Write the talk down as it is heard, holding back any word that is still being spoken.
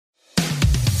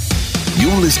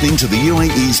You're listening to the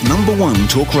UAE's #1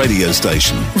 talk radio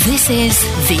station. This is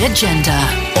The Agenda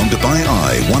On Dubai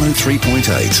Eye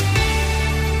 103.8.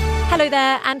 Hello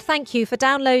there, and thank you for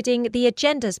downloading The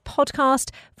Agenda's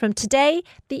podcast from today,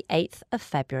 the 8th of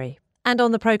February. And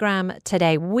on the programme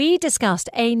today, we discussed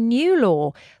a new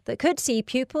law that could see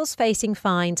pupils facing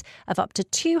fines of up to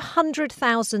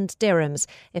 200,000 dirhams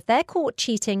if they're caught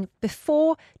cheating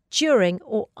before, during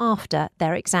or after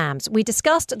their exams. We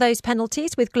discussed those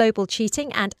penalties with global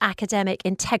cheating and academic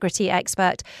integrity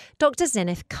expert Dr.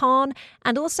 Zinith Khan,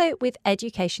 and also with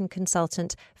education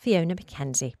consultant Fiona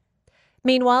McKenzie.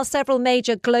 Meanwhile, several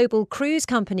major global cruise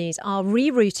companies are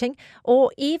rerouting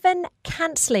or even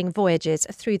cancelling voyages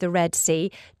through the Red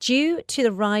Sea due to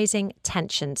the rising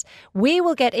tensions. We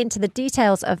will get into the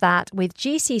details of that with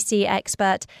GCC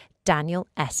expert Daniel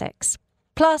Essex.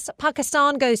 Plus,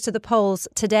 Pakistan goes to the polls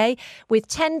today with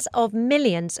tens of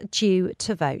millions due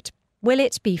to vote. Will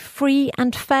it be free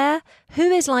and fair? Who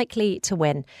is likely to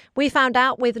win? We found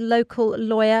out with local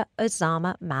lawyer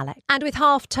Osama Malik. And with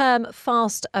half-term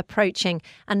fast approaching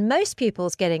and most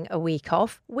pupils getting a week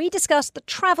off, we discussed the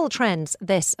travel trends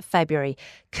this February.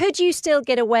 Could you still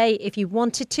get away if you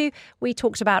wanted to? We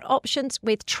talked about options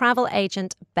with travel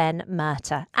agent Ben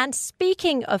Merter. And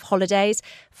speaking of holidays,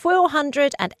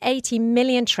 480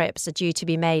 million trips are due to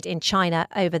be made in China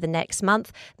over the next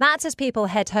month. That's as people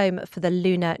head home for the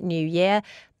Lunar New Year.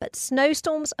 But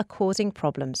snowstorms are causing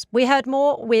problems. We heard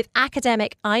more with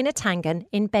academic Aina Tangan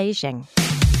in Beijing.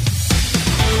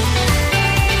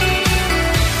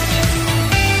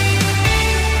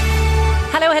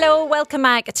 Hello, welcome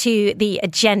back to The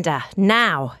Agenda.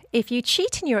 Now, if you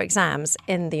cheat in your exams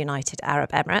in the United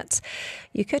Arab Emirates,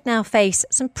 you could now face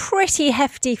some pretty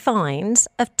hefty fines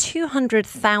of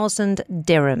 200,000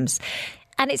 dirhams.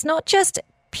 And it's not just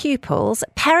pupils,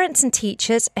 parents and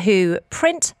teachers who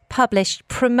print, publish,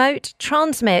 promote,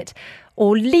 transmit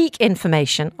or leak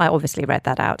information, I obviously read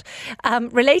that out,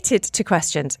 related to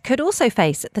questions could also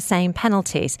face the same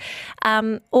penalties.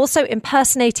 Also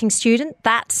impersonating student,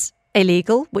 that's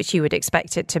illegal, which you would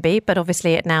expect it to be, but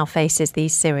obviously it now faces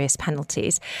these serious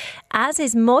penalties, as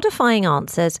is modifying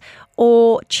answers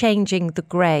or changing the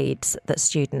grades that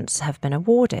students have been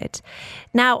awarded.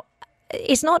 Now,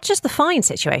 it's not just the fine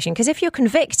situation, because if you're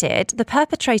convicted, the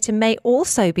perpetrator may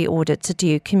also be ordered to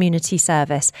do community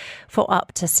service for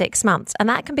up to 6 months. And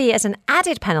that can be as an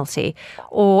added penalty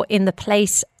or in the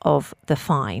place of the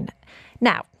fine.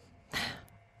 Now,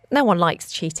 no one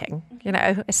likes cheating,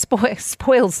 it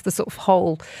spoils the sort of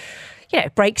whole,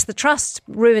 breaks the trust,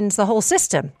 ruins the whole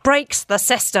system, breaks the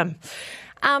system.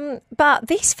 But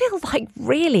these feel like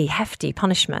really hefty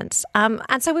punishments.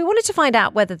 And so we wanted to find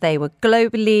out whether they were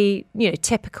globally,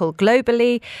 typical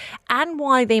globally, and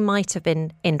why they might have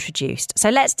been introduced. So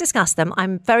let's discuss them.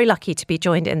 I'm very lucky to be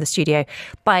joined in the studio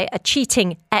by a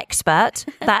cheating expert.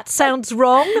 That sounds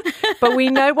wrong, but we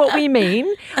know what we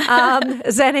mean.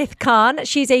 Zinith Khan.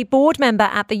 She's a board member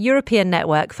at the European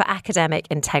Network for Academic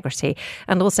Integrity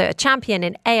and also a champion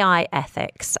in AI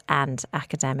ethics and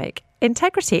academic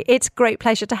integrity. It's a great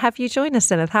pleasure to have you join us,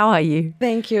 Zinith. How are you?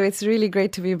 Thank you. It's really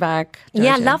great to be back, Georgia.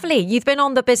 Yeah, lovely. You've been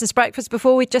on the Business Breakfast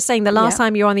before. We're just saying the last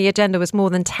time you were on the agenda was more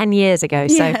than 10 years ago.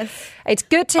 So yes. It's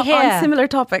good to hear. On similar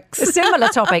topics. Similar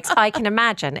topics, I can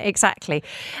imagine. Exactly.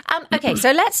 Okay,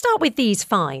 so let's start with these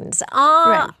fines.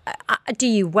 Do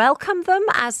you welcome them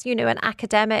as, an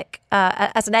academic,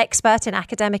 as an expert in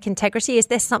academic integrity? Is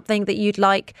this something that you'd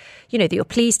like, that you're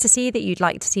pleased to see, that you'd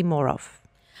like to see more of?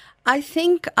 I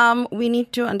think we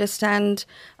need to understand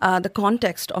the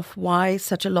context of why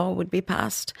such a law would be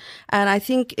passed. And I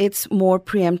think it's more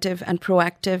preemptive and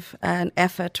proactive an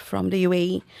effort from the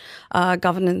UAE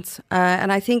governance.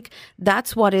 And I think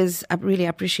that's what is really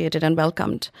appreciated and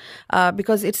welcomed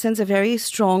because it sends a very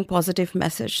strong positive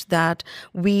message that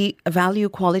we value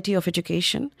quality of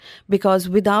education, because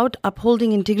without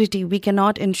upholding integrity, we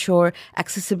cannot ensure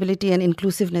accessibility and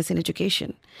inclusiveness in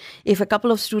education. If a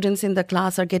couple of students in the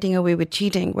class are getting away with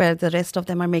cheating where the rest of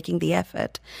them are making the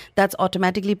effort, that's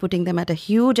automatically putting them at a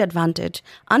huge advantage,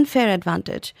 unfair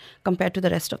advantage compared to the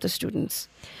rest of the students.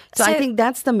 So I think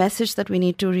that's the message that we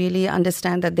need to really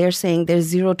understand, that they're saying there's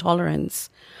zero tolerance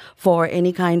for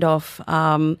any kind of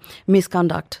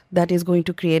misconduct that is going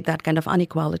to create that kind of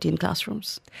inequality in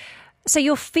classrooms. So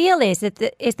your feel is that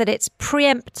it's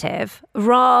preemptive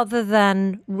rather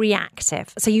than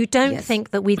reactive. So you don't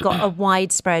think that we've got a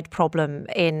widespread problem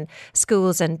in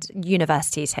schools and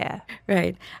universities here?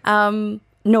 Right.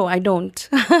 No, I don't.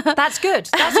 That's good.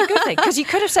 That's a good thing, because you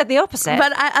could have said the opposite.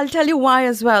 But I'll tell you why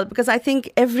as well, because I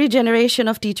think every generation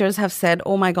of teachers have said,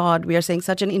 oh my God, we are seeing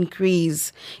such an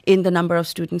increase in the number of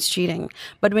students cheating.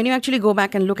 But when you actually go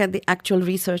back and look at the actual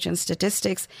research and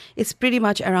statistics, it's pretty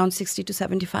much around 60 to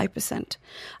 75%.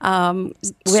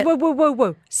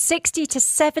 Whoa. 60 to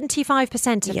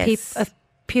 75% of, Yes. of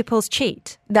pupils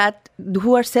cheat. That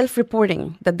who are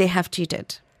self-reporting that they have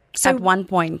cheated at one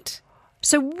point.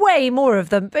 So way more of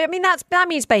them. I mean, that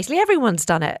means basically everyone's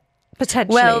done it,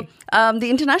 potentially. Well,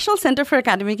 the International Center for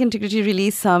Academic Integrity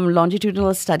released some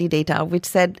longitudinal study data, which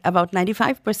said about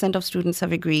 95% of students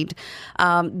have agreed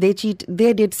they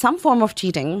did some form of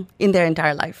cheating in their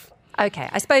entire life. Okay,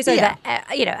 I suppose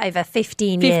over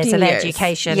 15 years of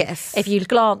education, yes. if you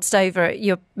glanced over at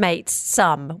your mates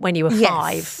some when you were Yes.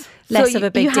 5, less of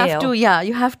a big deal.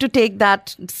 You have to take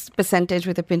that percentage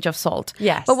with a pinch of salt.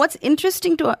 Yes. But what's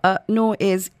interesting to know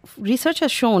is research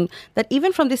has shown that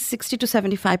even from this 60 to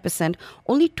 75%,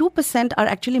 only 2% are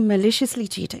actually maliciously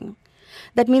cheating.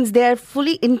 That means they're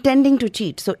fully intending to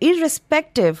cheat. So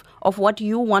irrespective of what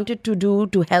you wanted to do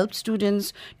to help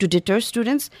students, to deter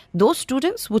students, those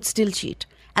students would still cheat.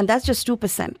 And that's just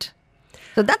 2%.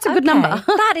 So that's a good number.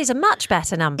 That is a much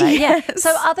better number. Yes. Yeah.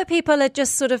 So other people are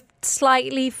just sort of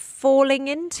slightly falling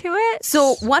into it.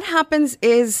 So what happens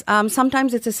is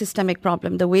sometimes it's a systemic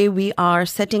problem. The way we are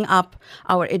setting up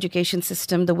our education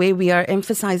system, the way we are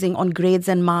emphasizing on grades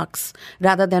and marks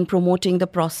rather than promoting the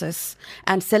process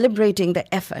and celebrating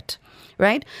the effort,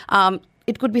 right?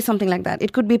 It could be something like that.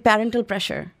 It could be parental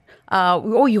pressure.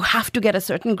 You have to get a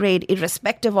certain grade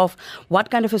irrespective of what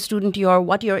kind of a student you are,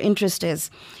 what your interest is.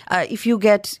 If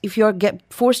you're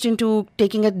forced into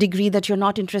taking a degree that you're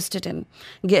not interested in,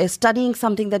 studying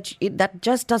something that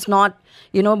just does not,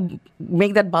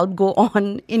 make that bulb go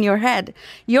on in your head,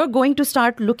 you're going to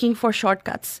start looking for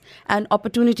shortcuts and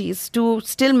opportunities to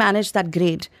still manage that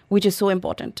grade, which is so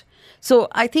important. So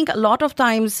I think a lot of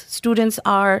times students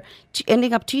are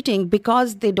ending up cheating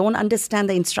because they don't understand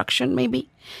the instruction, maybe.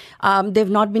 They've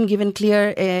not been given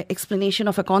clear explanation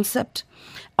of a concept.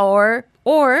 Or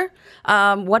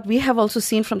what we have also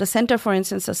seen from the center, for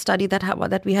instance, a study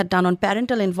that we had done on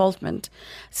parental involvement.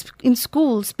 In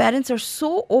schools, parents are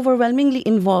so overwhelmingly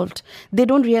involved, they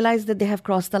don't realize that they have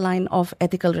crossed the line of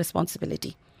ethical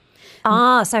responsibility.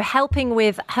 So helping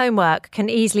with homework can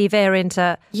easily veer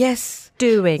into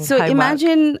doing So homework.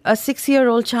 Imagine a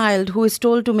 6-year-old child who is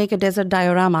told to make a desert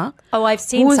diorama. Oh, I've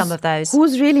seen some of those.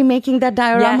 Who's really making that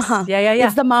diorama? Yes. Yeah.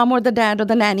 It's the mom or the dad or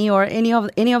the nanny or any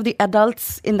of the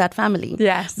adults in that family.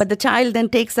 Yes. But the child then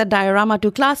takes that diorama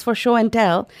to class for show and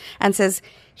tell and says,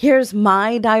 here's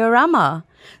my diorama.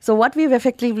 So what we've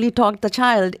effectively taught the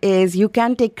child is you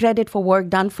can take credit for work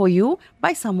done for you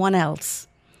by someone else.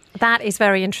 That is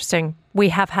very interesting. We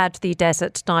have had the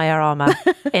desert diorama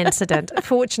incident.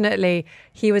 Fortunately,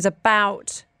 he was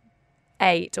about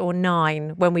 8 or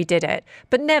 9 when we did it.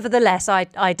 But nevertheless,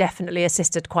 I definitely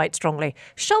assisted quite strongly.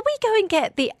 Shall we go and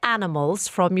get the animals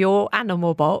from your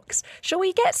animal box? Shall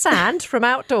we get sand from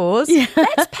outdoors? Yeah.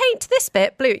 Let's paint this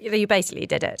bit blue. You basically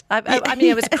did it. I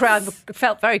mean, it was I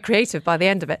felt very creative by the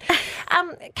end of it.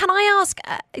 Can I ask,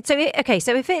 so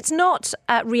if it's not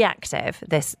reactive,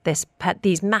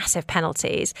 these massive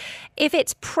penalties, if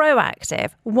it's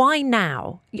proactive, why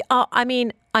now?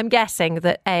 I'm guessing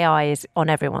that AI is on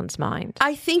everyone's mind.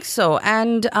 I think so.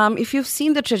 And if you've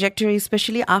seen the trajectory,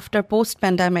 especially after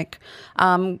post-pandemic,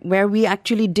 where we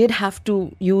actually did have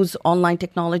to use online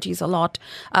technologies a lot,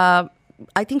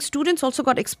 I think students also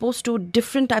got exposed to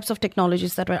different types of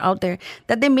technologies that were out there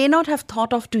that they may not have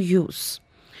thought of to use,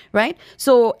 right?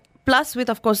 So plus with,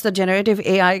 of course, the generative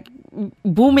AI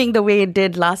booming the way it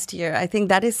did last year, I think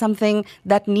that is something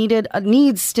that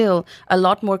needs still a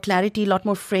lot more clarity, a lot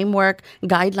more framework,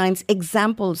 guidelines,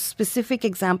 examples, specific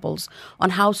examples on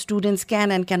how students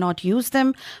can and cannot use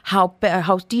them, how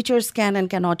teachers can and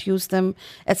cannot use them,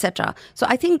 etc. So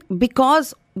I think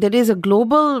because there is a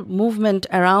global movement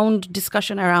around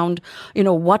discussion around,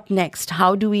 what next?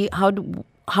 How do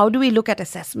we look at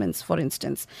assessments, for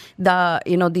instance, the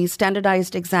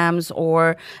standardized exams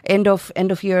or end of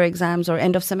year exams or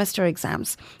end of semester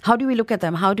exams? How do we look at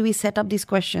them? How do we set up these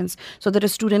questions so that a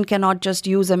student cannot just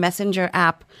use a messenger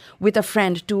app with a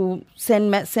friend to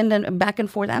send back and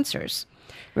forth answers?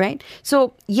 Right.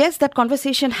 So, yes, that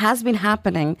conversation has been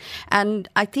happening. And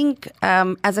I think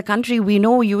as a country, we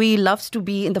know UAE loves to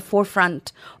be in the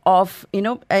forefront of,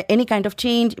 any kind of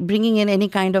change, bringing in any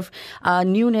kind of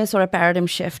newness or a paradigm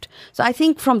shift. So I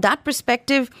think from that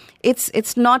perspective,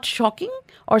 it's not shocking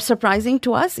or surprising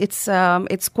to us.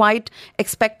 It's quite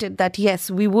expected that, yes,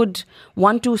 we would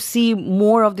want to see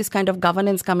more of this kind of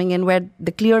governance coming in, where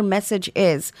the clear message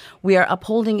is we are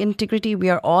upholding integrity, we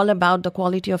are all about the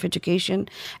quality of education,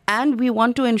 and we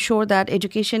want to ensure that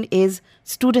education is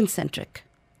student-centric.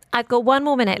 I've got 1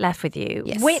 more minute left with you.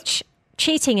 Yes. Which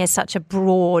cheating is such a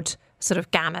broad sort of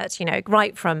gamut,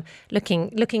 right from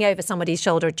looking over somebody's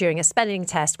shoulder during a spelling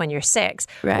test when you're 6,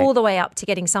 right, all the way up to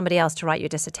getting somebody else to write your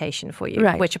dissertation for you,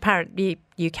 right, which apparently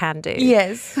you can do.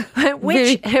 Yes.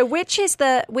 which is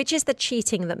the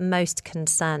cheating that most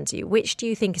concerns you? Which do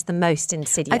you think is the most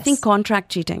insidious? I think contract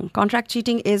cheating. Contract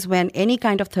cheating is when any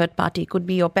kind of third party, could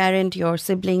be your parent, your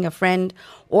sibling, a friend,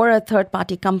 or a third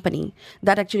party company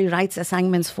that actually writes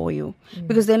assignments for you.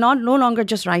 Because they're no longer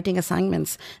just writing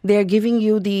assignments. They're giving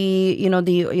you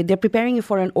they're preparing you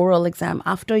for an oral exam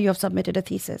after you have submitted a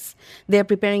thesis. They're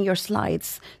preparing your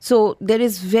slides. So there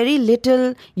is very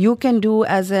little you can do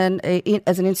as an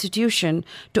institution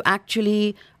to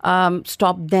actually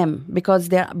stop them, because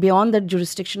they're beyond the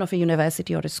jurisdiction of a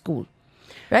university or a school.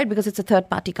 Right, because it's a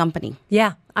third-party company.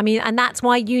 Yeah, I mean, and that's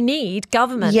why you need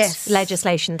government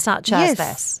legislation such as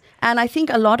this. And I think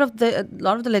a lot of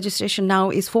the legislation now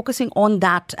is focusing on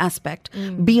that aspect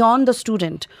beyond the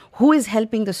student. Who is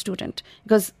helping the student?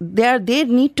 Because they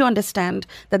need to understand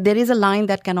that there is a line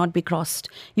that cannot be crossed.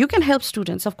 You can help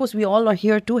students. Of course, we all are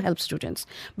here to help students.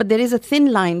 But there is a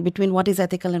thin line between what is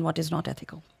ethical and what is not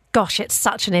ethical. Gosh, it's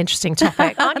such an interesting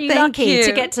topic. Aren't you lucky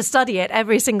to get to study it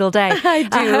every single day? I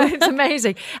do. It's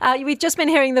amazing. We've just been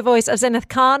hearing the voice of Zeenath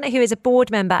Khan, who is a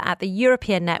board member at the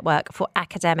European Network for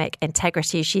Academic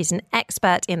Integrity. She's an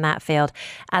expert in that field,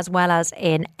 as well as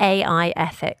in AI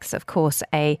ethics, of course,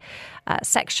 a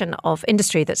section of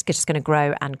industry that's just going to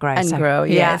grow and grow. And grow,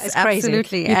 yes, yeah, it's crazy.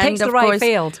 Absolutely. You picked the right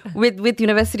field. With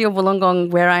University of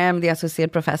Wollongong, where I am the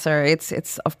associate professor, it's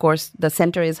of course, the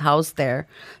center is housed there.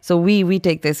 So we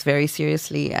take this very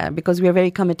seriously because we are very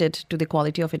committed to the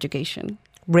quality of education.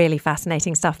 Really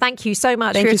fascinating stuff. Thank you so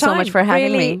much for your time. Thank you so much for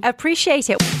having me. Really appreciate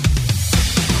it.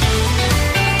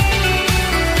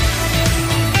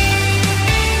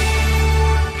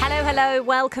 Hello,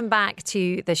 welcome back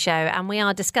to the show. And we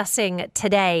are discussing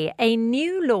today a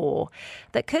new law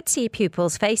that could see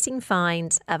pupils facing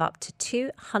fines of up to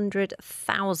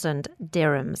 200,000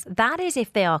 dirhams. That is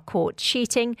if they are caught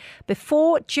cheating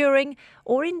before, during,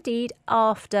 or indeed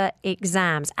after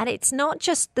exams. And it's not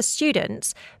just the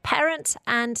students, parents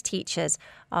and teachers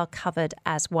are covered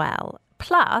as well.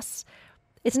 Plus,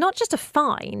 it's not just a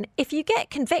fine. If you get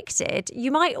convicted,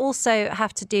 you might also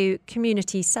have to do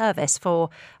community service for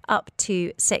up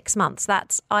to 6 months.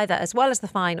 That's either as well as the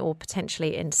fine or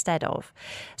potentially instead of.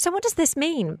 So what does this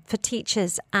mean for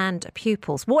teachers and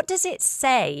pupils? What does it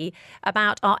say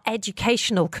about our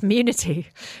educational community?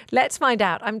 Let's find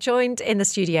out. I'm joined in the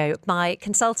studio by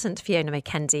consultant Fiona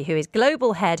McKenzie, who is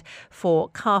Global Head for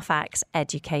Carfax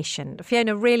Education.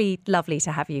 Fiona, really lovely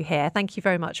to have you here. Thank you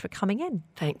very much for coming in.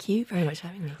 Thank you very much for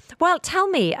having me. Well, tell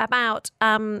me about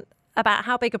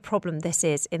how big a problem this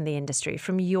is in the industry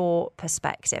from your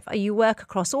perspective. You work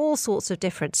across all sorts of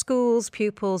different schools,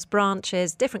 pupils,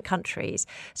 branches, different countries.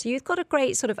 So you've got a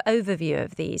great sort of overview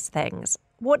of these things.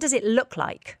 What does it look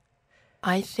like?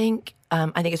 I think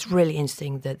it's really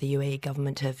interesting that the UAE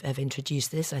government have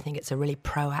introduced this. I think it's a really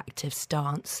proactive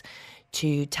stance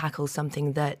to tackle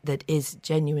something that is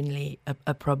genuinely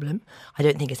a problem. I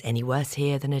don't think it's any worse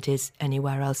here than it is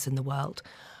anywhere else in the world.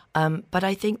 But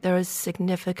I think there is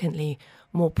significantly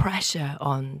more pressure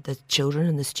on the children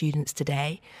and the students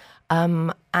today.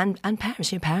 And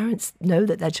parents. Parents know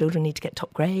that their children need to get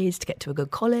top grades, to get to a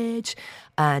good college,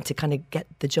 to kind of get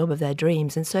the job of their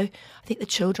dreams. And so I think the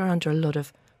children are under a lot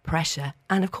of pressure.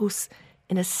 And of course,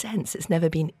 in a sense, it's never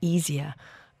been easier.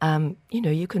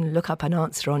 You can look up an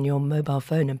answer on your mobile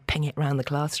phone and ping it around the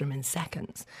classroom in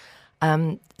seconds.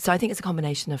 So I think it's a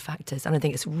combination of factors. And I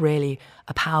think it's really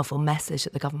a powerful message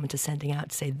that the government is sending out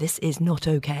to say this is not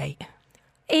okay.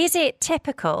 Is it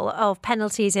typical of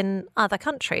penalties in other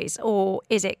countries, or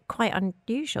is it quite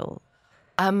unusual?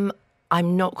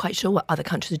 I'm not quite sure what other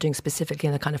countries are doing specifically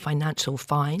in the kind of financial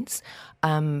fines,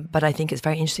 but I think it's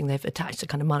very interesting they've attached a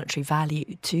kind of monetary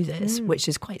value to this, which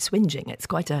is quite swingeing. It's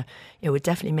quite it would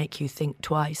definitely make you think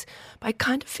twice. But I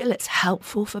kind of feel it's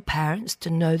helpful for parents to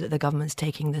know that the government's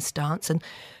taking this stance and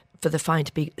for the fine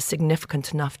to be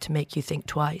significant enough to make you think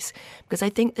twice. Because I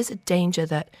think there's a danger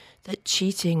that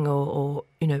cheating or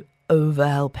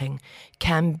over-helping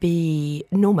can be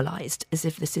normalised as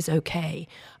if this is okay.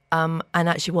 And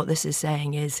actually what this is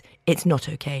saying is it's not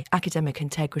okay. Academic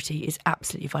integrity is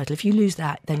absolutely vital. If you lose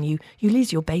that, then you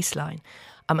lose your baseline.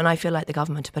 And I feel like the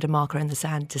government have put a marker in the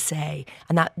sand to say,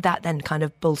 and that then kind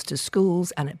of bolsters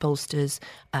schools and it bolsters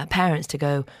parents to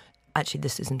go, actually,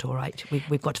 this isn't all right.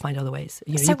 We've got to find other ways.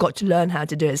 You've got to learn how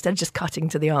to do it. Instead of just cutting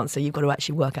to the answer, you've got to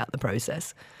actually work out the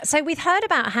process. So we've heard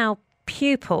about how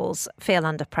pupils feel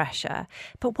under pressure,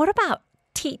 but what about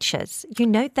teachers?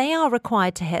 They are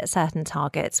required to hit certain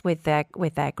targets with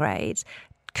their grades.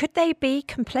 Could they be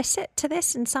complicit to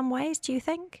this in some ways, do you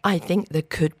think? I think there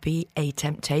could be a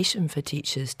temptation for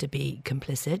teachers to be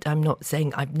complicit. I'm not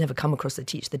saying I've never come across a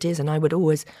teacher that is, and I would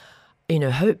always,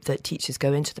 hope that teachers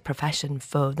go into the profession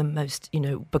for the most,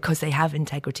 because they have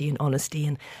integrity and honesty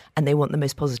and they want the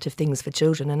most positive things for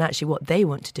children. And actually what they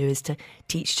want to do is to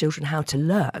teach children how to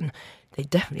learn. They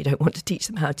definitely don't want to teach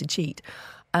them how to cheat.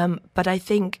 But I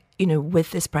think,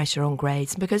 with this pressure on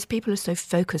grades, because people are so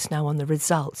focused now on the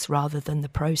results rather than the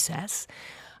process,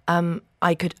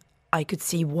 I could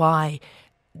see why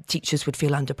teachers would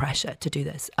feel under pressure to do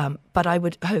this. But I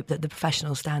would hope that the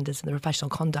professional standards and the professional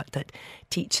conduct that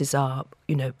teachers are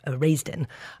raised in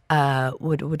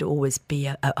would always be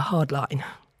a hard line.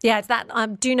 Yeah, it's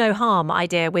that do no harm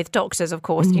idea with doctors, of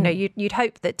course. You'd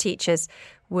hope that teachers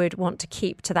would want to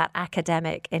keep to that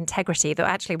academic integrity that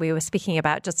actually we were speaking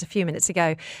about just a few minutes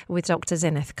ago with Dr.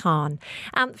 Zineth Khan.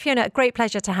 Fiona, a great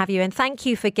pleasure to have you, and thank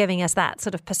you for giving us that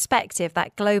sort of perspective,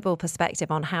 that global perspective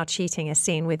on how cheating is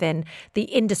seen within the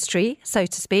industry, so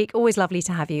to speak. Always lovely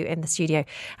to have you in the studio.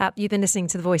 You've been listening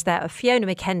to the voice there of Fiona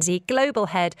McKenzie, Global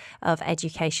Head of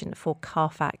Education for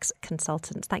Carfax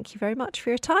Consultants. Thank you very much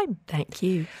for your time. Thank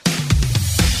you.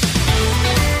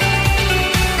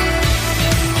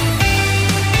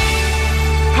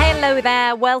 Hello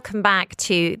there, welcome back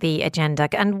to The Agenda,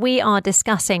 and we are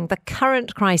discussing the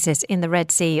current crisis in the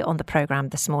Red Sea on the programme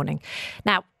this morning.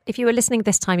 Now, if you were listening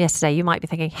this time yesterday, you might be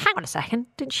thinking, hang on a second,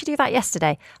 didn't she do that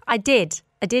yesterday? I did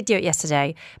do it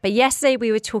yesterday, but yesterday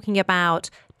we were talking about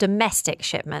domestic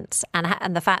shipments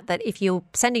and the fact that if you're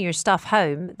sending your stuff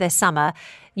home this summer,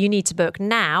 you need to book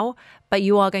now, but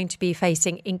you are going to be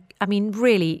facing,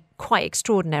 really quite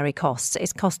extraordinary costs.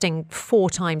 It's costing 4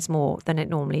 times more than it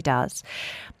normally does.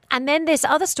 And then this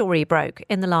other story broke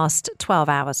in the last 12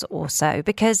 hours or so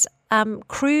because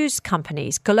cruise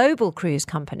companies, global cruise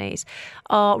companies,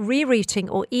 are rerouting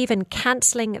or even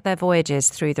cancelling their voyages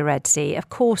through the Red Sea, of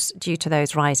course, due to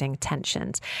those rising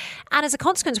tensions. And as a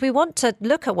consequence, we want to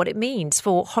look at what it means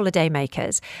for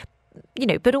holidaymakers,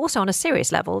 but also on a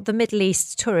serious level, the Middle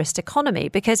East tourist economy,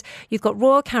 because you've got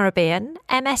Royal Caribbean,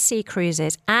 MSC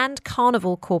Cruises and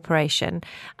Carnival Corporation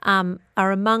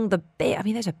are among the big,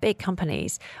 those are big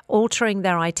companies, altering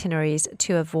their itineraries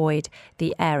to avoid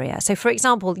the area. So, for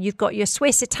example, you've got your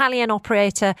Swiss-Italian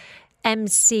operator,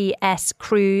 MCS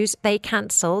Cruise. They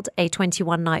cancelled a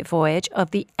 21-night voyage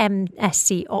of the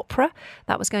MSC Opera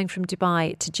that was going from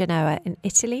Dubai to Genoa in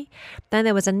Italy. Then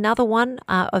there was another one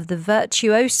of the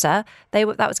Virtuosa. That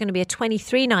was going to be a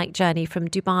 23-night journey from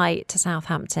Dubai to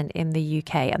Southampton in the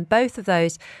UK. And both of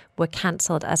those were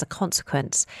cancelled as a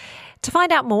consequence. To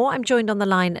find out more, I'm joined on the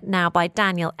line now by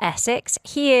Daniel Essex.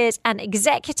 He is an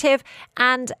executive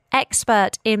and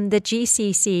expert in the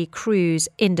GCC cruise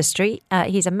industry.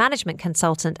 He's a management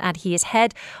consultant and he is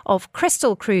head of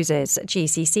Crystal Cruises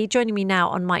GCC, joining me now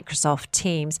on Microsoft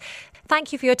Teams.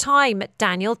 Thank you for your time,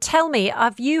 Daniel. Tell me,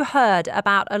 have you heard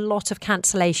about a lot of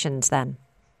cancellations then?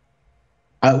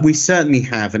 We certainly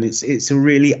have, and it's a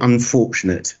really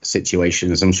unfortunate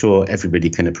situation, as I'm sure everybody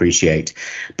can appreciate.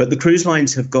 But the cruise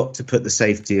lines have got to put the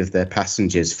safety of their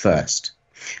passengers first.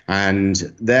 And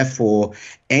therefore,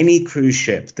 any cruise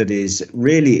ship that is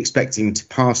really expecting to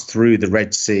pass through the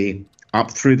Red Sea, up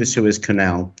through the Suez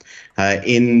Canal,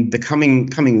 in the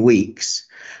coming weeks,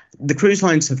 the cruise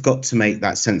lines have got to make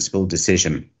that sensible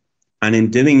decision. And in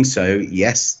doing so,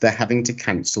 yes, they're having to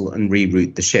cancel and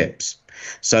reroute the ships.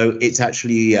 So it's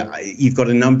actually, you've got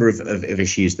a number of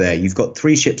issues there. You've got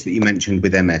 3 ships that you mentioned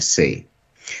with MSC.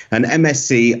 And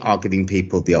MSC are giving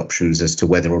people the options as to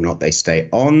whether or not they stay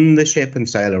on the ship and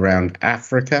sail around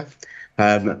Africa.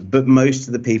 But most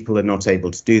of the people are not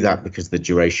able to do that because of the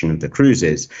duration of the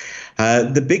cruises.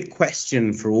 The big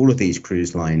question for all of these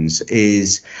cruise lines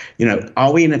is,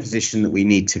 are we in a position that we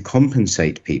need to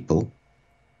compensate people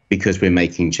because we're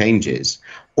making changes?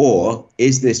 Or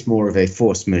is this more of a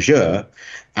force majeure,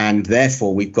 and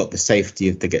therefore we've got the safety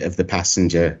of the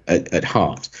passenger at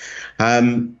heart?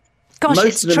 Gosh,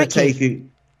 most of them tricky.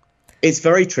 It's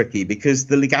very tricky because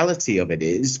the legality of it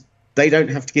is they don't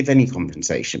have to give any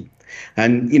compensation.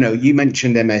 And, you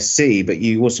mentioned MSC, but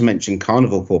you also mentioned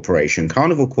Carnival Corporation.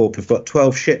 Carnival Corp have got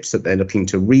 12 ships that they're looking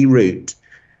to reroute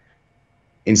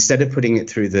instead of putting it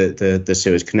through the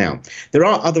Suez Canal. There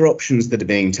are other options that are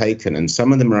being taken, and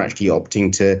some of them are actually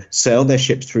opting to sail their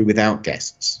ships through without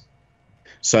guests.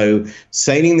 So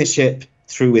sailing the ship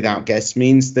through without guests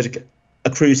means that a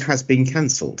cruise has been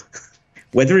cancelled,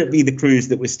 whether it be the cruise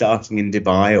that we're starting in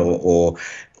Dubai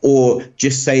or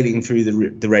just sailing through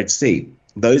the Red Sea.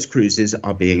 Those cruises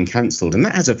are being cancelled, and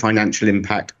that has a financial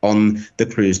impact on the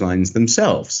cruise lines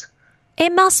themselves.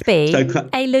 It must be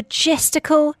a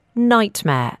logistical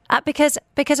nightmare because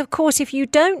of course, if you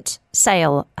don't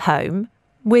sail home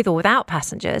with or without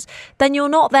passengers, then you're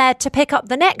not there to pick up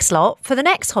the next lot for the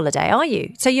next holiday, are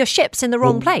you? So your ship's in the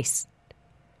wrong place.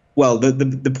 Well,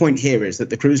 the point here is that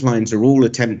the cruise lines are all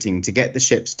attempting to get the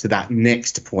ships to that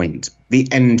next point, the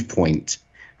end point.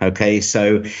 OK,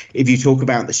 so if you talk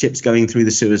about the ships going through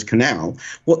the Suez Canal,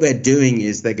 what they're doing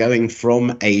is they're going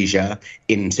from Asia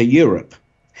into Europe.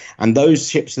 And those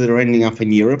ships that are ending up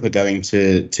in Europe are going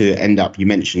to end up, you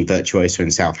mentioned Virtuoso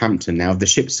in Southampton. Now, the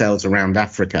ship sails around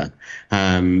Africa.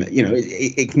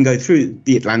 It can go through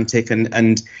the Atlantic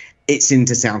and it's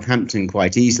into Southampton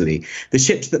quite easily. The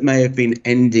ships that may have been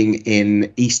ending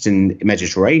in Eastern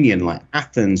Mediterranean, like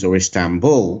Athens or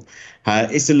Istanbul,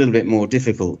 it's a little bit more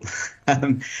difficult.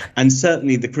 And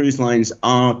certainly the cruise lines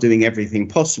are doing everything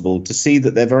possible to see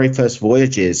that their very first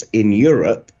voyages in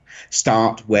Europe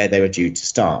start where they were due to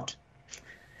start.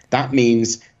 That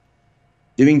means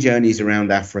doing journeys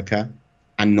around Africa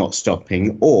and not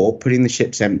stopping, or putting the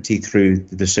ships empty through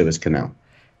the Suez Canal.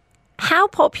 How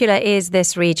popular is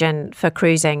this region for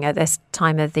cruising at this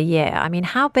time of the year? I mean,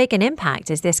 how big an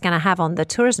impact is this going to have on the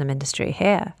tourism industry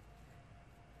here?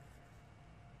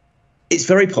 It's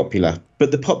very popular,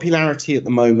 but the popularity at the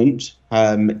moment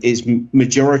is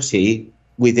majority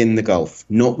within the Gulf,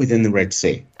 not within the Red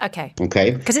Sea. Okay.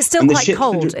 Okay. Because it's still quite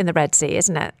cold in the Red Sea,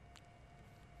 isn't it?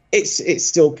 It's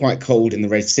still quite cold in the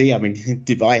Red Sea. I mean,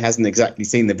 Dubai hasn't exactly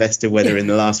seen the best of weather in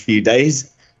the last few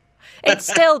days. It's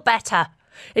still better.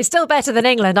 It's still better than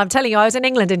England. I'm telling you, I was in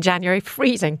England in January,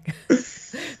 freezing.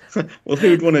 Well, who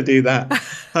would want to do that?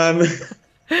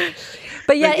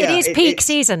 But yeah, it is peak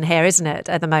season here, isn't it,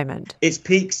 at the moment? It's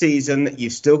peak season.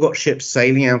 You've still got ships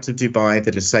sailing out of Dubai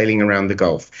that are sailing around the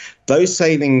Gulf. Those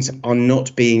sailings are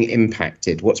not being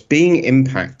impacted. What's being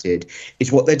impacted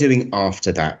is what they're doing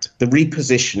after that. The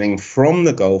repositioning from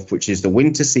the Gulf, which is the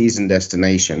winter season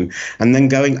destination, and then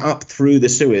going up through the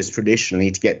Suez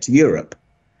traditionally to get to Europe.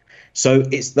 So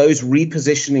it's those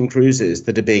repositioning cruises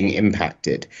that are being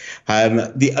impacted.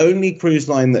 The only cruise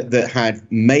line that had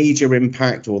major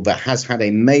impact, or that has had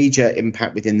a major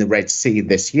impact within the Red Sea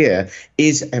this year,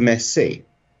 is MSC.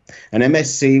 And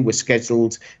MSC was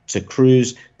scheduled to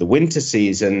cruise the winter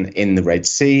season in the Red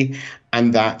Sea,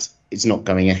 and that is not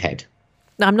going ahead.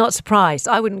 I'm not surprised.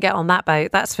 I wouldn't get on that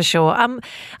boat, that's for sure.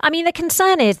 I mean, the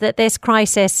concern is that this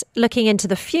crisis, looking into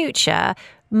the future,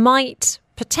 might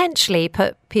potentially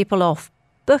put people off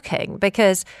booking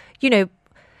because, you know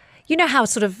how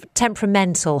sort of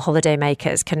temperamental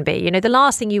holidaymakers can be. You know, the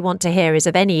last thing you want to hear is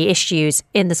of any issues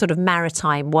in the sort of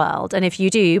maritime world. And if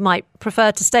you do, you might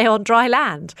prefer to stay on dry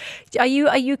land. Are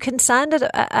you concerned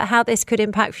at how this could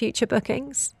impact future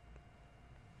bookings?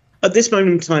 At this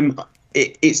moment in time,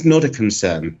 it's not a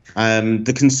concern.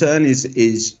 The concern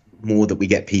is more that we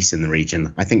get peace in the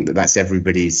region. I think that's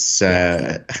everybody's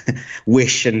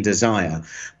wish and desire.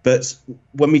 But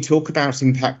when we talk about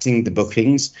impacting the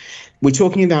bookings, we're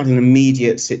talking about an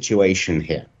immediate situation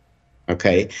here.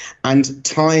 Okay, and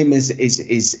time is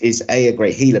a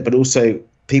great healer, but also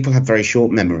people have very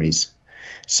short memories.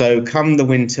 So come the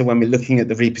winter, when we're looking at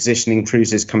the repositioning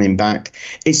cruises coming back,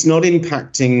 it's not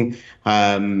impacting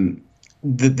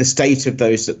the state of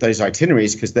those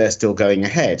itineraries because they're still going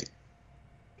ahead.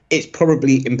 It's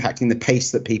probably impacting the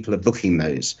pace that people are booking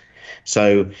those.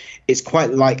 So it's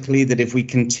quite likely that if we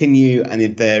continue and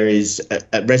if there is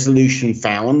a resolution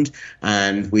found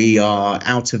and we are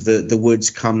out of the woods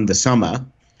come the summer,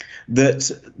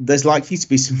 that there's likely to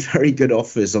be some very good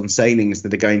offers on sailings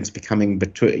that are going to be coming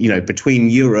between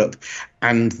Europe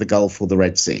and the Gulf or the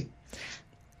Red Sea.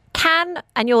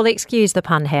 And you'll excuse the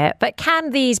pun here, but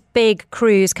can these big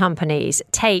cruise companies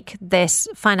take this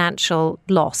financial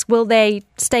loss? Will they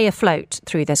stay afloat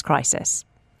through this crisis?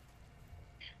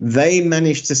 They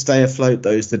managed to stay afloat.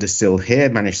 Those that are still here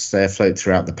managed to stay afloat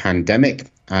throughout the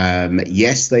pandemic.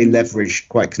 Yes, they leveraged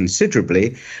quite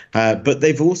considerably, but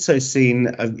they've also seen,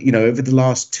 over the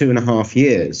last 2.5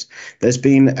 years, there's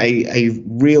been a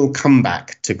real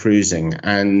comeback to cruising,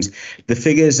 and the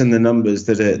figures and the numbers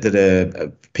that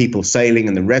are people sailing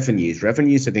and the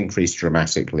revenues have increased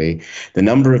dramatically. The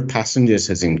number of passengers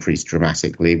has increased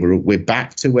dramatically. We're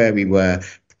back to where we were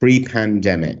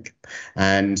pre-pandemic.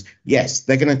 And yes,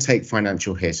 they're going to take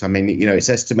financial hits. I mean, it's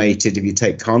estimated if you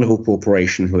take Carnival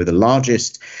Corporation, who are the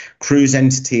largest cruise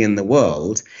entity in the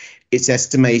world, it's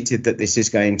estimated that this is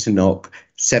going to knock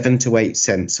 7 to 8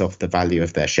 cents off the value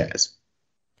of their shares.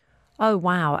 Oh,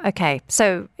 wow. OK,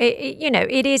 so,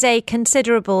 it is a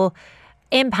considerable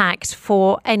impact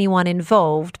for anyone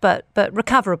involved, but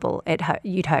recoverable,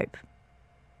 you'd hope.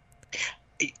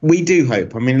 We do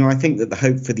hope. I mean, I think that the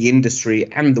hope for the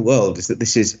industry and the world is that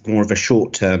this is more of a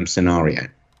short-term scenario.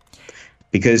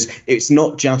 Because it's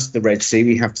not just the Red Sea.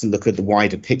 We have to look at the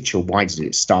wider picture. Why did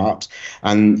it start?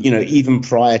 And, even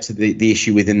prior to the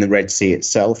issue within the Red Sea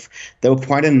itself, there were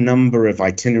quite a number of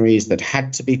itineraries that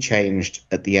had to be changed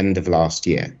at the end of last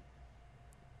year.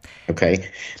 OK,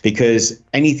 because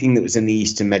anything that was in the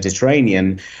Eastern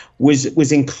Mediterranean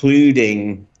was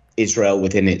including Israel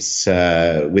within its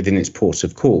port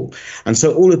of call. And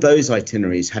so all of those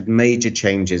itineraries had major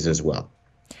changes as well.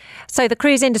 So the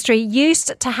cruise industry is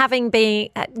used to having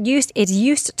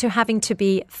to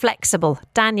be flexible.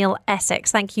 Daniel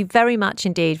Essex, thank you very much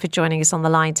indeed for joining us on the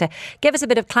line to give us a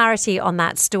bit of clarity on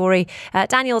that story.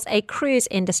 Daniel's a cruise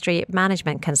industry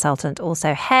management consultant,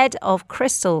 also head of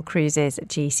Crystal Cruises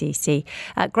GCC.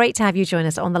 Great to have you join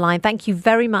us on the line. Thank you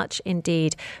very much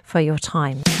indeed for your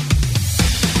time.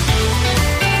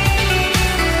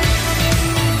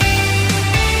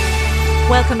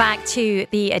 Welcome back to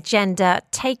The Agenda,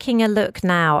 taking a look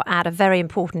now at a very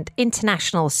important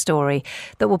international story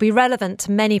that will be relevant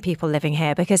to many people living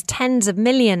here, because tens of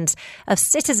millions of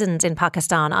citizens in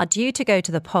Pakistan are due to go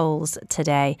to the polls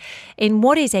today in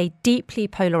what is a deeply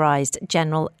polarised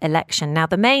general election. Now,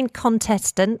 the main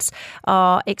contestants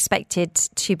are expected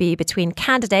to be between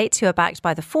candidates who are backed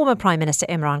by the former Prime Minister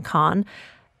Imran Khan.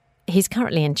 He's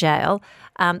currently in jail.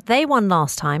 They won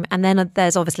last time. And then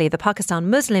there's obviously the Pakistan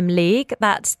Muslim League.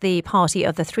 That's the party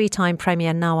of the three-time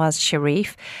Premier Nawaz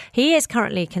Sharif. He is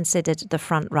currently considered the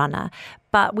front runner.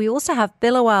 But we also have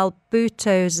Bilawal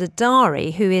Bhutto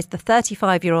Zardari, who is the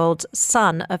 35-year-old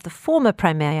son of the former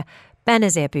Premier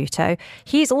Benazir Bhutto.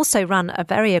 He's also run a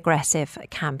very aggressive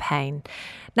campaign.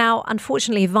 Now,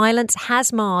 unfortunately, violence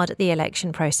has marred the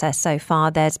election process so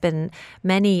far. There's been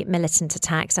many militant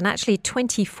attacks, and actually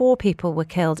 24 people were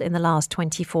killed in the last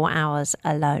 24 hours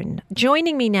alone.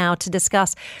 Joining me now to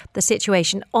discuss the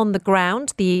situation on the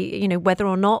ground, whether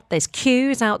or not there's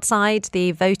queues outside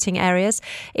the voting areas,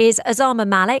 is Osama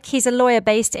Malik. He's a lawyer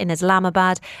based in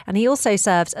Islamabad, and he also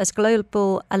serves as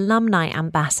Global Alumni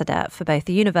Ambassador for both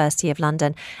the University of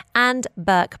London and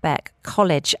Birkbeck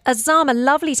College. Osama,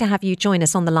 lovely to have you join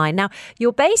us on the line. Now,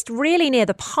 you're based really near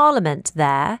the Parliament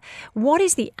there. What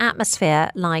is the atmosphere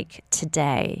like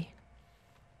today?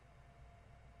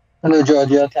 Hello,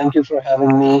 Georgia. Thank you for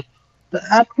having me. The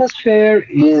atmosphere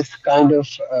is kind of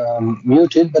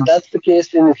muted, but that's the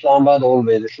case in Islamabad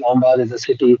always. Islamabad is a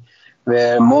city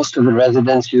where most of the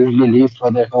residents usually leave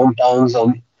for their hometowns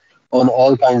on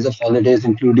all kinds of holidays,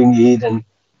 including Eid. And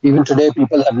even today,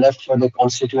 people have left for their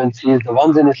constituencies. The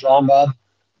ones in Islamabad,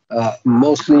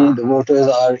 mostly the voters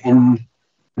are in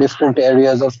different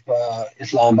areas of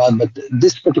Islamabad, but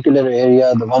this particular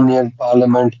area, the one near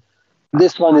Parliament,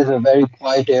 this one is a very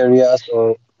quiet area.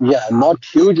 So, yeah, not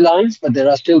huge lines, but there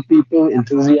are still people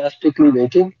enthusiastically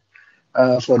waiting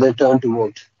for their turn to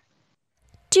vote.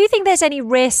 Do you think there's any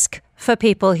risk for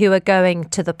people who are going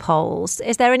to the polls?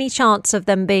 Is there any chance of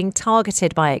them being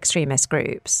targeted by extremist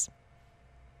groups?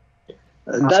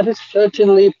 That is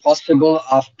certainly possible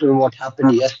after what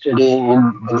happened yesterday in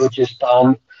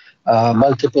Balochistan.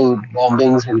 Multiple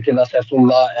bombings in Qila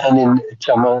Saifullah and in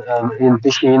Chaman and in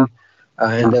Pishin,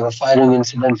 and there were firing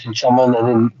incidents in Chaman and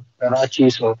in Karachi.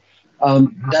 So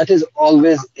that is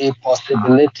always a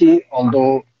possibility,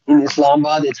 although in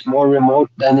Islamabad it's more remote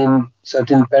than in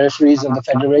certain peripheries of the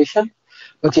Federation.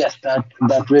 But yes, that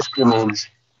risk remains.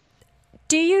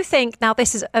 Do you think, now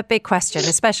this is a big question,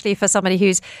 especially for somebody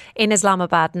who's in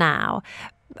Islamabad now,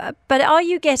 but are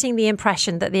you getting the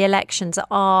impression that the elections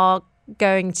are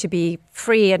going to be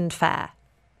free and fair?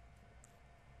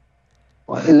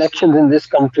 Well, elections in this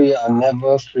country are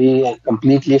never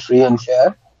completely free and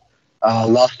fair.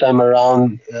 Last time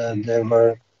around, there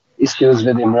were issues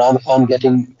with Imran Khan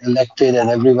getting elected, and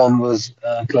everyone was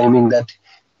claiming that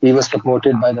he was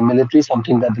supported by the military,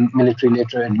 something that the military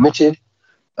later admitted.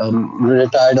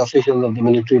 Retired officials of the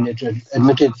military later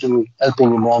admitted to helping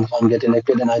Imran Khan get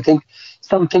elected. And I think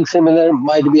something similar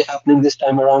might be happening this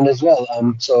time around as well.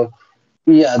 So,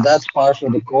 yeah, that's par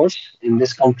for the course in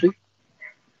this country.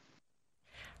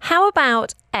 How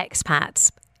about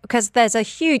expats? Because there's a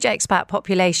huge expat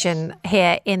population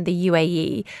here in the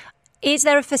UAE. Is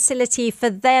there a facility for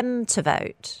them to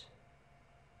vote?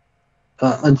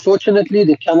 Unfortunately,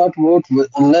 they cannot vote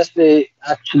unless they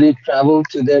actually travel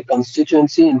to their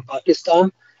constituency in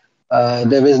Pakistan.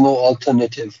 There is no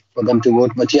alternative for them to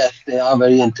vote. But yes, they are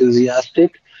very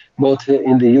enthusiastic, both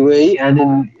in the UAE and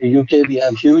in the UK. We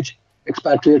have huge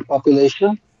expatriate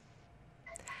population,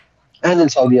 and in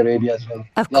Saudi Arabia as well.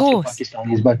 Of course. Lots of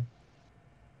Pakistanis, but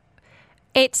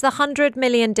it's the 100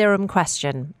 million dirham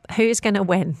question. Who's going to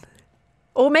win?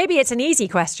 Or maybe it's an easy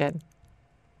question.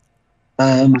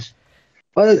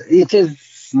 Well, it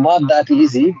is not that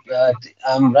easy, but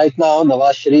right now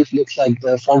Nawaz Sharif looks like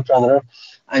the front runner.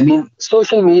 I mean,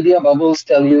 social media bubbles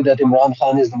tell you that Imran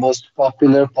Khan is the most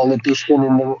popular politician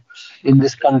in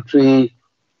this country,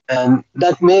 and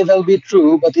that may well be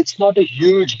true, but it's not a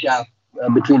huge gap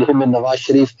between him and Nawaz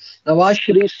Sharif. Nawaz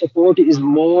Sharif's support is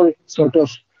more sort of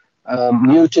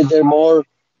muted. They're more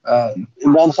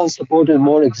Imran Khan's support is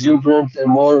more exuberant. They're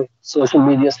more social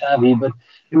media savvy, but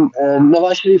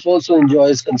Nawaz Sharif also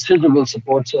enjoys considerable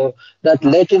support. So that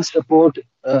latent support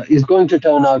is going to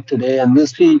turn out today, and we'll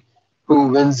see who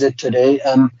wins it today.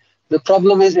 The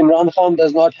problem is Imran Khan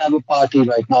does not have a party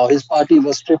right now. His party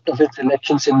was stripped of its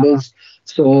election symbols,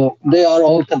 so they are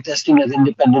all contesting as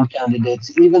independent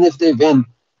candidates. Even if they win,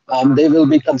 they will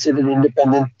be considered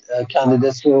independent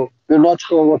candidates. So we're not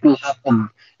sure what will happen,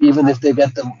 even if they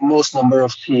get the most number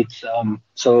of seats.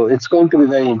 So it's going to be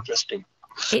very interesting.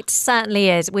 It certainly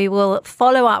is. We will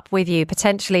follow up with you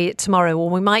potentially tomorrow, or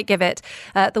we might give it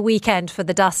the weekend for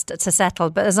the dust to settle.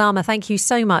 But Osama, thank you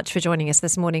so much for joining us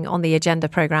this morning on the Agenda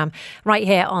programme right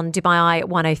here on Dubai Eye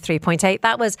 103.8.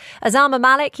 That was Osama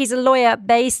Malik. He's a lawyer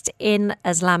based in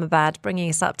Islamabad, bringing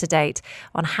us up to date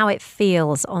on how it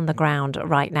feels on the ground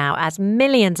right now as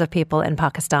millions of people in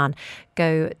Pakistan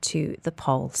go to the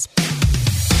polls.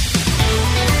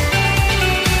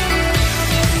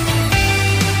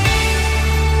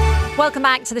 Welcome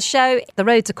back to the show. The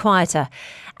roads are quieter.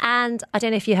 And I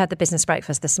don't know if you heard the business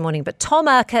breakfast this morning, but Tom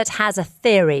Urquhart has a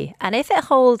theory. And if it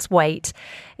holds weight,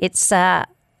 it's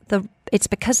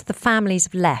because the families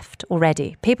have left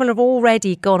already. People have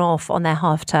already gone off on their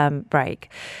half-term break.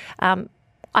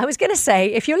 I was going to say,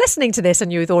 if you're listening to this and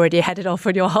you've already headed off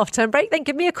on your half-term break, then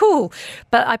give me a call.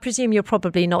 But I presume you're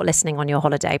probably not listening on your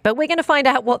holiday. But we're going to find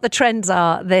out what the trends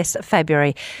are this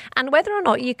February and whether or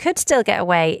not you could still get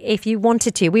away if you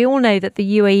wanted to. We all know that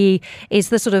the UAE is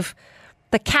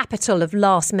the capital of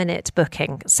last-minute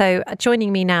booking. So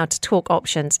joining me now to talk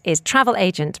options is travel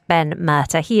agent Ben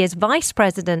Murtagh. He is Vice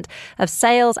President of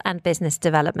Sales and Business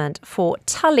Development for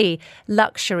Tully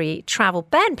Luxury Travel.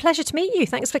 Ben, pleasure to meet you.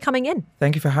 Thanks for coming in.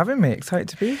 Thank you for having me. Excited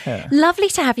to be here. Lovely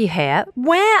to have you here.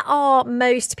 Where are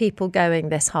most people going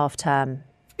this half-term?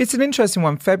 It's an interesting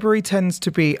one. February tends to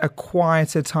be a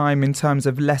quieter time in terms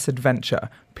of less adventure.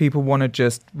 People want to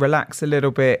just relax a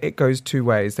little bit. It goes two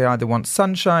ways. They either want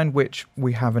sunshine, which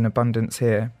we have in abundance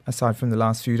here, aside from the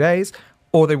last few days,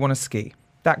 or they want to ski.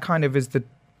 That kind of is the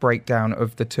breakdown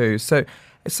of the two. So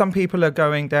some people are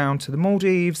going down to the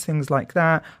Maldives, things like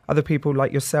that. Other people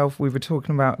like yourself, we were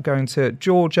talking about going to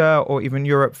Georgia or even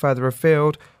Europe further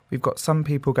afield. We've got some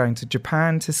people going to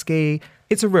Japan to ski.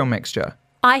 It's a real mixture.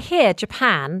 I hear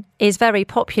Japan is very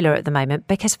popular at the moment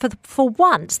because for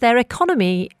once their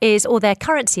economy or their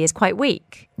currency is quite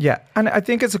weak. Yeah, and I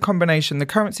think it's a combination. The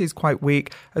currency is quite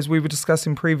weak, as we were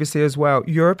discussing previously as well.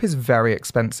 Europe is very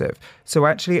expensive. So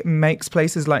actually it makes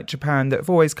places like Japan that have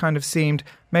always kind of seemed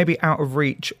maybe out of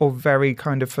reach or very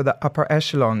kind of for the upper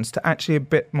echelons to actually a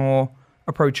bit more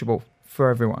approachable for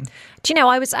everyone. Do you know,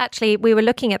 we were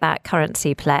looking at that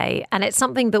currency play, and it's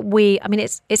something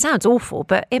that it sounds awful,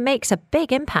 but it makes a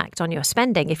big impact on your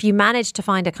spending. If you manage to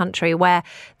find a country where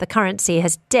the currency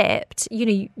has dipped,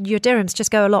 your dirhams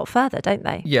just go a lot further, don't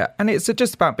they? Yeah, and it's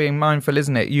just about being mindful,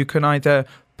 isn't it? You can either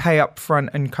pay up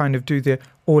front and kind of do the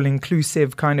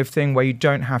all-inclusive kind of thing where you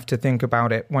don't have to think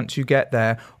about it once you get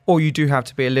there, or you do have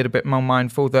to be a little bit more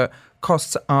mindful that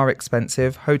costs are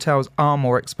expensive, hotels are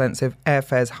more expensive,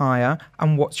 airfares higher,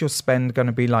 and what's your spend going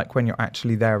to be like when you're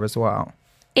actually there as well?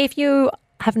 If you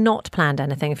have not planned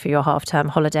anything for your half-term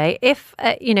holiday, if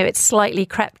it's slightly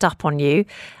crept up on you,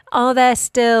 are there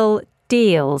still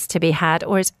deals to be had,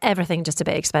 or is everything just a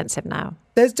bit expensive now?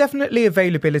 There's definitely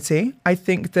availability. I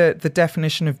think that the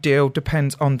definition of deal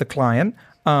depends on the client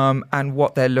and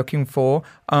what they're looking for.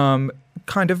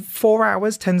 Kind of 4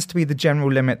 hours tends to be the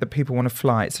general limit that people want to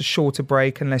fly. It's a shorter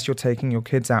break unless you're taking your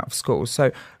kids out of school.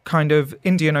 So kind of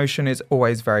Indian Ocean is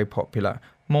always very popular.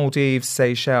 Maldives,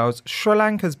 Seychelles. Sri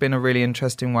Lanka's been a really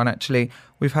interesting one, actually.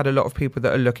 We've had a lot of people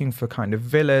that are looking for kind of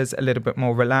villas, a little bit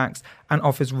more relaxed, and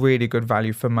offers really good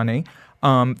value for money.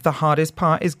 The hardest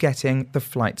part is getting the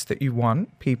flights that you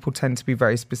want. People tend to be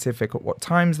very specific at what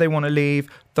times they want to leave.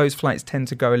 Those flights tend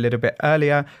to go a little bit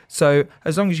earlier. So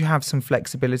as long as you have some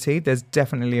flexibility, there's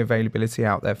definitely availability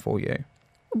out there for you.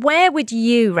 Where would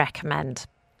you recommend,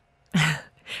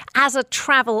 as a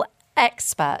travel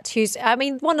expert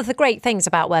one of the great things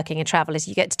about working in travel is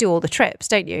you get to do all the trips,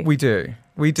 don't you? We do.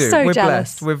 So We're jealous.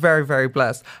 blessed. We're very, very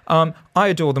blessed. I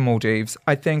adore the Maldives.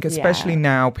 I think especially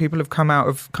now, people have come out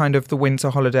of kind of the winter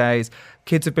holidays.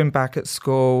 Kids have been back at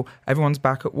school. Everyone's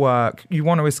back at work. You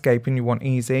want to escape and you want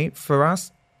easy. For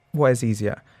us, what is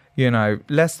easier?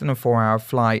 Less than a 4-hour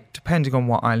flight. Depending on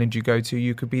what island you go to,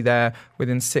 you could be there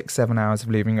within 6-7 hours of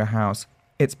leaving your house.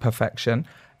 It's perfection.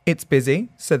 It's busy,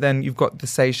 so then you've got the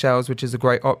Seychelles, which is a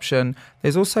great option.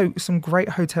 There's also some great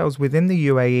hotels within the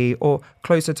UAE or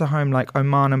closer to home like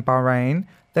Oman and Bahrain.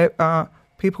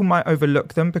 People might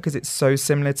overlook them because it's so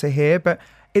similar to here, but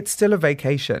it's still a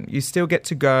vacation. You still get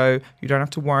to go. You don't have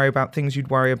to worry about things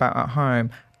you'd worry about at home,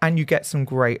 and you get some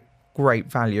great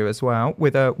value as well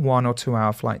with a 1 or 2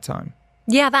 hour flight time.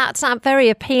 Yeah, that's very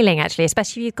appealing, actually,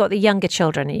 especially if you've got the younger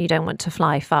children and you don't want to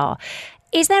fly far.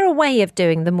 Is there a way of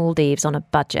doing the Maldives on a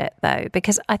budget, though?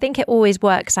 Because I think it always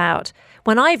works out.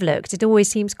 When I've looked, it always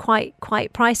seems quite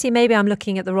pricey. Maybe I'm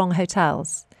looking at the wrong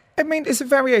hotels. I mean, it's a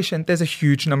variation. There's a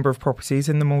huge number of properties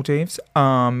in the Maldives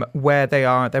where they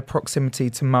are. Their proximity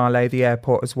to Malé, the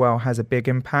airport as well, has a big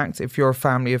impact. If you're a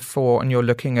family of 4 and you're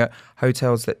looking at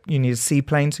hotels that you need a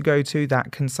seaplane to go to,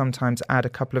 that can sometimes add a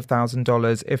couple of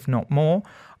 $1,000s, if not more.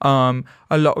 A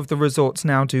lot of the resorts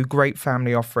now do great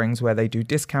family offerings where they do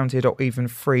discounted or even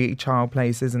free child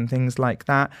places and things like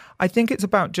that. I think it's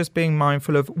about just being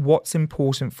mindful of what's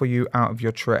important for you out of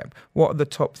your trip. What are the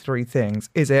top 3 things?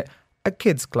 Is it a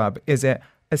kids club? Is it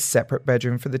a separate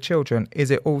bedroom for the children? Is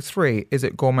it all 3? Is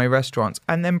it gourmet restaurants?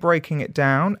 And then breaking it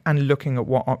down and looking at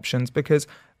what options, because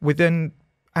within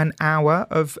an hour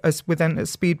within a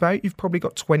speedboat, you've probably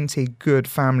got 20 good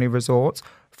family resorts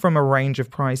from a range of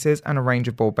prices and a range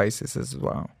of board bases as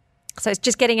well. So it's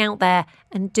just getting out there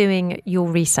and doing your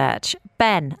research.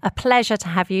 Ben, a pleasure to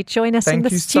have you join us in the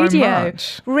studio. Thank you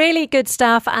so much. Really good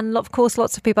stuff. And of course,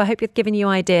 lots of people, I hope you've given you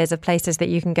ideas of places that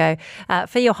you can go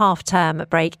for your half-term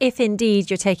break, if indeed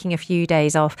you're taking a few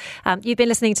days off. You've been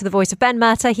listening to the voice of Ben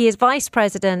Murtagh. He is Vice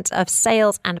President of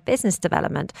Sales and Business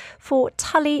Development for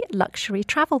Tully Luxury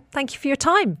Travel. Thank you for your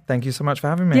time. Thank you so much for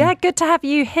having me. Yeah, good to have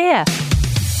you here.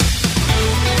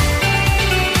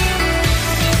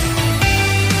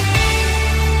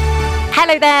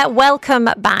 Hello there, welcome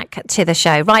back to the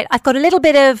show. Right, I've got a little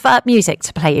bit of music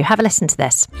to play you. Have a listen to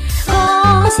this.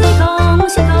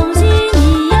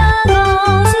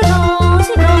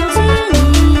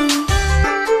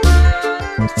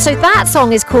 So that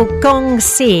song is called Gong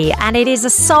Si, and it is a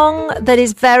song that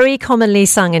is very commonly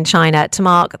sung in China to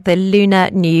mark the Lunar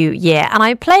New Year. And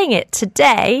I'm playing it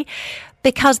today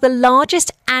because the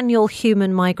largest annual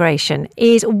human migration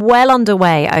is well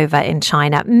underway over in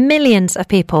China. Millions of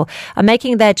people are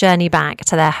making their journey back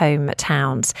to their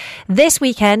hometowns. This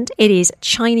weekend, it is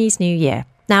Chinese New Year.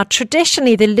 Now,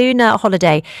 traditionally, the lunar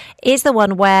holiday is the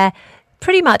one where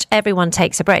pretty much everyone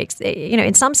takes a break.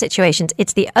 In some situations,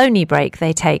 it's the only break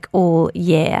they take all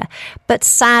year. But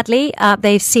sadly,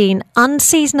 they've seen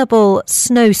unseasonable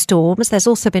snowstorms. There's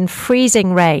also been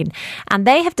freezing rain, and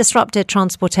they have disrupted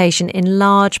transportation in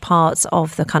large parts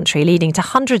of the country, leading to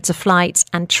hundreds of flights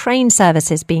and train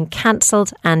services being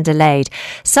cancelled and delayed.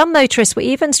 Some motorists were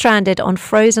even stranded on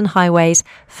frozen highways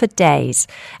for days.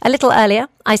 A little earlier,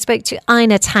 I spoke to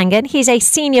Einar Tangen. He's a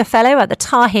senior fellow at the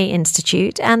Tahe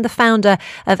Institute and the founder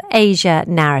of Asia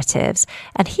Narratives.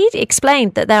 And he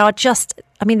explained that there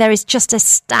is just a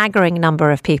staggering number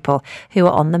of people who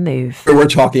are on the move. We're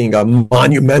talking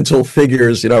monumental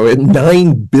figures,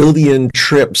 9 billion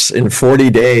trips in 40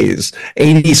 days,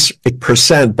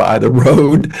 80% by the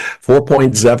road,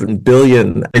 4.7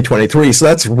 billion in 2023. So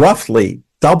that's roughly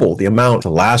double the amount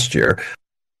last year.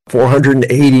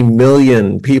 480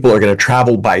 million people are going to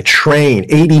travel by train,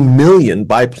 80 million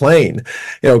by plane.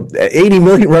 80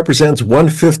 million represents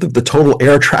 1/5 of the total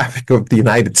air traffic of the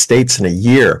United States in a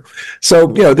year. So,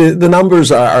 the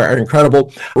numbers are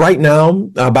incredible. Right now,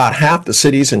 about half the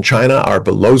cities in China are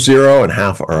below zero and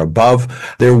half are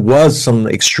above. There was some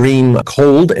extreme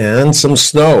cold and some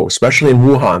snow, especially in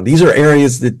Wuhan. These are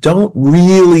areas that don't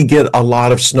really get a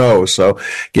lot of snow. So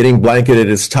getting blanketed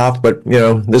is tough, but,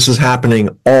 this is happening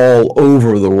all all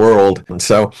over the world. And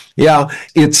so, yeah,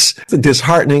 it's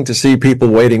disheartening to see people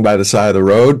waiting by the side of the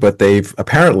road, but they've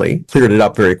apparently cleared it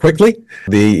up very quickly.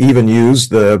 They even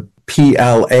used the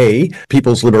PLA,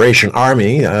 People's Liberation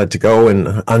Army, to go and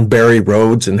unbury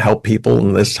roads and help people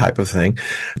and this type of thing.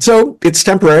 So it's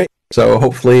temporary. So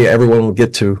hopefully everyone will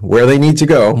get to where they need to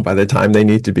go by the time they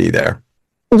need to be there.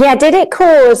 Yeah, did it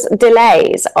cause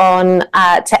delays on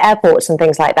to airports and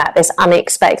things like that, this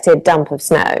unexpected dump of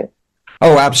snow?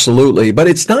 Oh, absolutely. But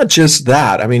it's not just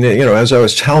that. I mean, as I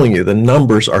was telling you, the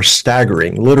numbers are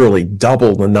staggering, literally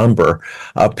double the number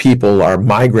of people are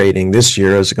migrating this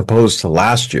year as opposed to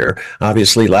last year.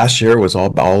 Obviously, last year was all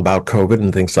about COVID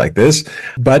and things like this.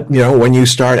 But, when you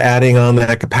start adding on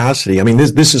that capacity, I mean,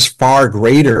 this is far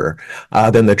greater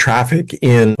than the traffic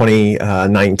in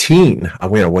 2019,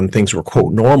 when things were,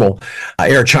 quote, normal.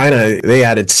 Air China, they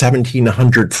added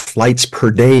 1,700 flights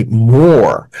per day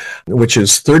more, which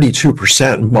is 32%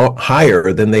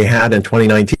 higher than they had in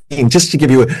 2019. Just to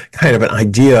give you a kind of an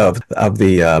idea of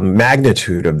the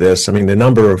magnitude of this, I mean, the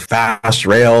number of fast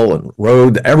rail and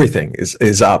road, everything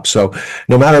is up. So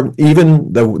no matter,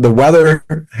 even the weather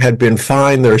had been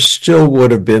fine, there still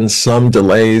would have been some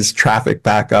delays, traffic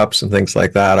backups and things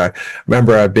like that. I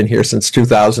remember I've been here since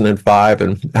 2005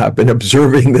 and I've been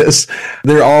observing this.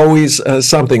 There's always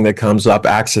something that comes up,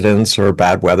 accidents or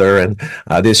bad weather. And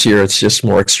this year it's just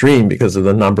more extreme because of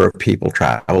the number of people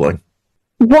traveling.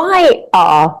 Why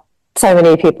are so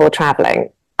many people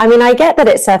traveling? I mean, I get that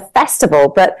it's a festival,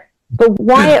 but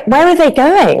why? Where are they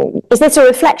going? Is this a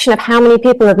reflection of how many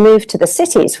people have moved to the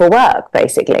cities for work,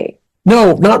 basically?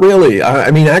 No, not really. I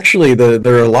mean, actually,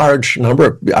 there are a large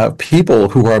number of people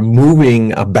who are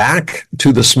moving back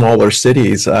to the smaller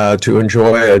cities to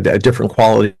enjoy a different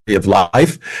quality of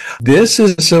life. This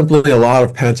is simply a lot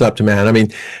of pent-up demand. I mean,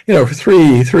 for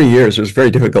three years, it was very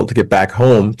difficult to get back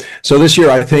home. So this year,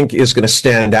 I think, is going to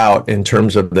stand out in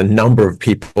terms of the number of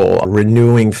people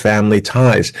renewing family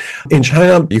ties. In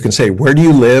China, you can say, where do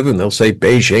you live? And they'll say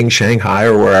Beijing, Shanghai,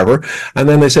 or wherever. And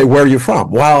then they say, where are you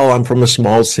from? Well, I'm from a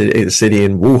small city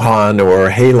in Wuhan or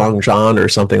Heilongjiang or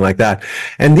something like that.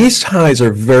 And these ties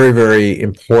are very, very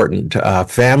important.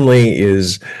 Family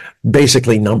is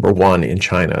basically number one in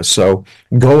China. So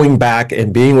going back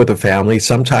and being with a family,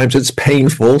 sometimes it's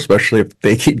painful, especially if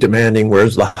they keep demanding,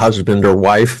 where's the husband or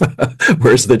wife?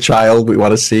 Where's the child we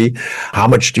want to see? How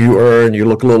much do you earn? You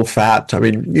look a little fat. I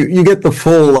mean, you get the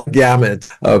full gamut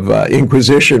of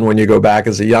inquisition when you go back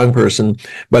as a young person.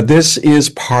 But this is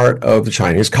part of the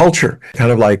Chinese culture,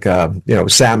 kind of like,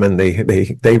 salmon.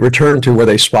 They return to where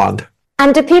they spawned.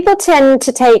 And do people tend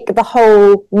to take the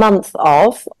whole month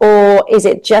off, or is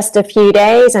it just a few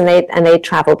days and they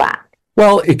travel back?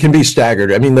 Well, it can be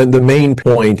staggered. I mean, the main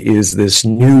point is this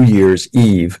New Year's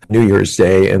Eve, New Year's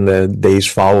Day, and the days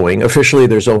following. Officially,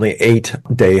 there's only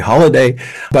 8-day holiday,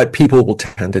 but people will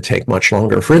tend to take much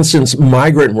longer. For instance,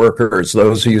 migrant workers,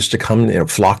 those who used to come,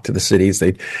 flock to the cities,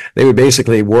 they would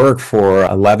basically work for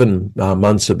 11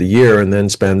 months of the year and then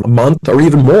spend a month or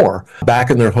even more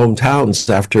back in their hometowns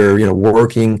after,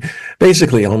 working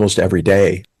basically almost every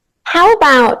day. How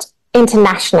about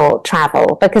international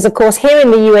travel? Because, of course, here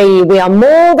in the UAE, we are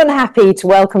more than happy to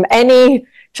welcome any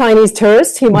Chinese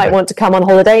tourists who might want to come on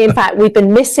holiday. In fact, we've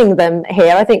been missing them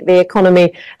here. I think the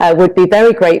economy would be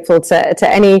very grateful to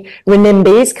any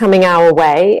renminbis coming our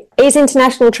way. Is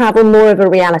international travel more of a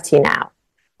reality now?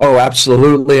 Oh,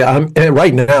 absolutely. And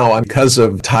right now, because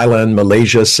of Thailand,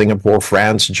 Malaysia, Singapore,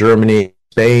 France, Germany,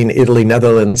 Spain, Italy,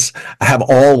 Netherlands have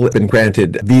all been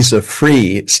granted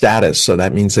visa-free status. So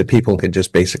that means that people can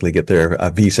just basically get their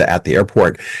visa at the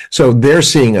airport. So they're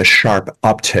seeing a sharp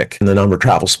uptick in the number of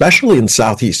travel, especially in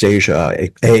Southeast Asia.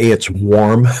 It's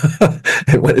warm.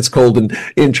 And when it's cold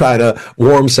in China,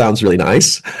 warm sounds really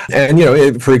nice.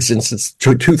 And, for instance, it's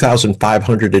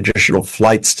 2,500 additional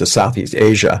flights to Southeast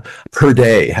Asia per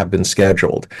day have been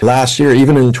scheduled. Last year,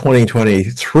 even in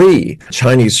 2023,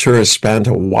 Chinese tourists spent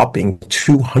a whopping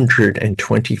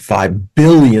 $225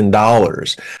 billion.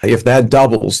 If that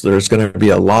doubles, there's going to be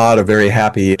a lot of very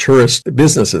happy tourist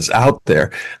businesses out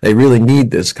there. They really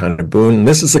need this kind of boon.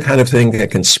 This is the kind of thing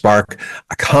that can spark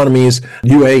economies.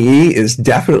 UAE is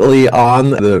definitely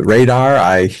on the radar.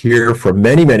 I hear from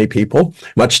many, many people,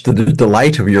 much to the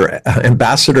delight of your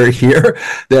ambassador here,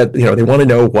 that they want to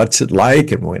know what's it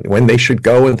like and when they should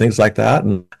go and things like that.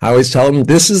 And I always tell them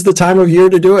this is the time of year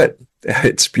to do it.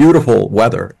 It's beautiful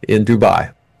weather in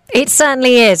Dubai. It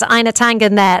certainly is. Aina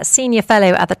Tangen there, Senior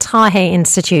Fellow at the Tahe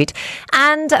Institute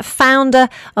and founder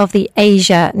of the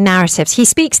Asia Narratives. He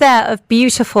speaks there of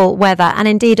beautiful weather, and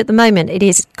indeed at the moment it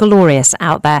is glorious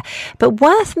out there. But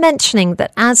worth mentioning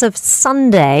that as of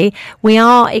Sunday, we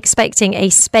are expecting a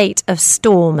spate of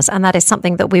storms, and that is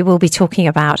something that we will be talking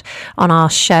about on our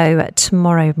show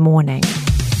tomorrow morning.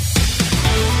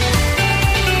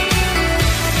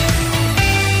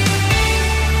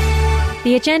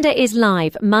 The Agenda is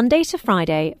live Monday to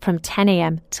Friday from 10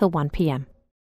 a.m. till 1 p.m.